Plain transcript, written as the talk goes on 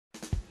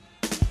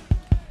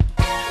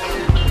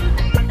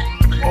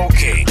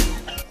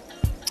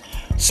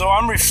So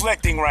I'm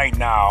reflecting right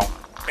now,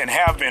 and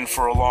have been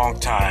for a long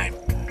time,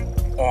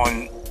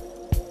 on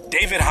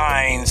David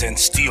Hinds and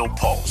Steel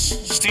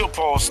Pulse. Steel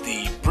Pulse,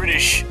 the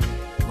British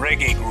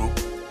reggae group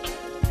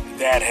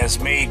that has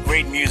made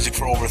great music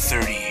for over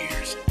 30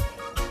 years.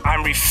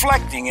 I'm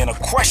reflecting, and a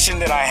question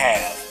that I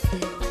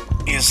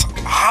have is,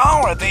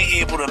 how are they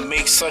able to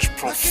make such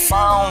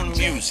profound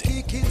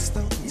music?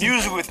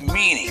 Music with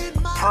meaning,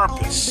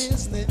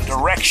 purpose,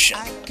 direction,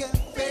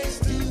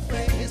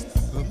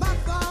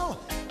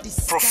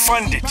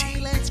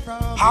 profundity.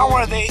 How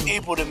are they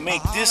able to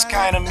make this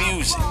kind of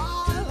music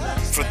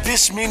for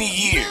this many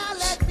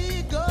years?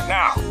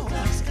 Now,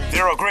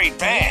 they're a great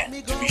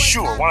band, to be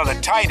sure, one of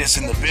the tightest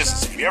in the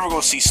business. If you ever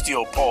go see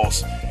Steel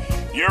Pulse,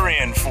 you're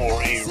in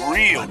for a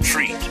real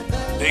treat.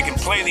 They can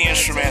play the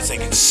instruments, they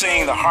can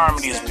sing, the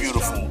harmony is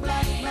beautiful.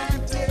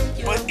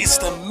 But it's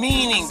the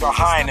meaning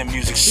behind the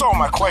music. So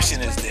my question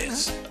is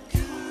this: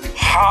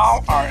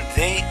 how are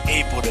they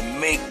able to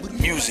make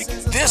music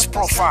this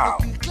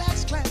profound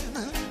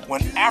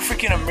when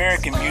African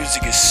American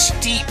music is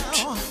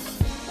steeped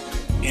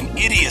in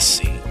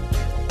idiocy,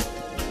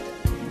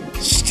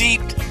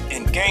 steeped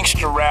in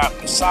gangster rap,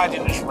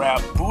 misogynist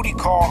rap, booty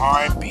call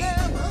R&B?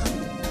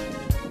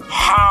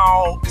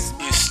 How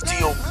is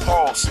Steel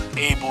Pulse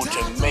able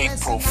to make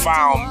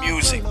profound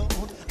music?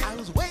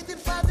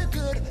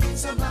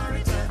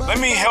 Let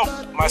me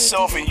help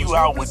myself and you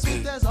out with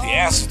the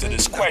answer to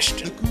this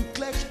question.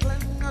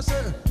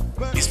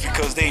 It's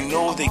because they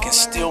know they can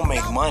still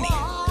make money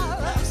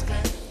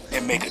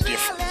and make a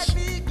difference.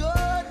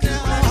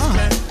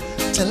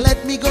 To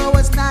let me go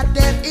was not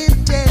their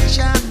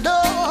intention, no.